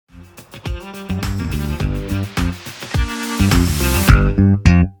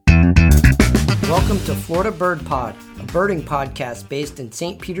to Florida Bird Pod, a birding podcast based in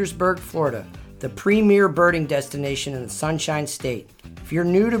St. Petersburg, Florida, the premier birding destination in the Sunshine State. If you're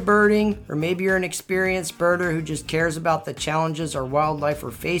new to birding, or maybe you're an experienced birder who just cares about the challenges our wildlife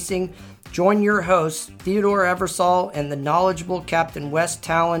are facing, join your hosts, Theodore Eversole and the knowledgeable Captain Wes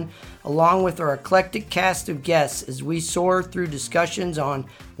Talon, along with our eclectic cast of guests as we soar through discussions on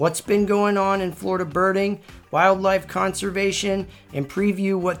what's been going on in Florida birding, wildlife conservation, and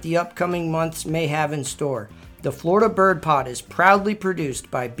preview what the upcoming months may have in store. The Florida Bird Pod is proudly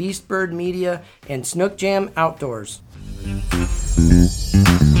produced by Beast Bird Media and Snook Jam Outdoors.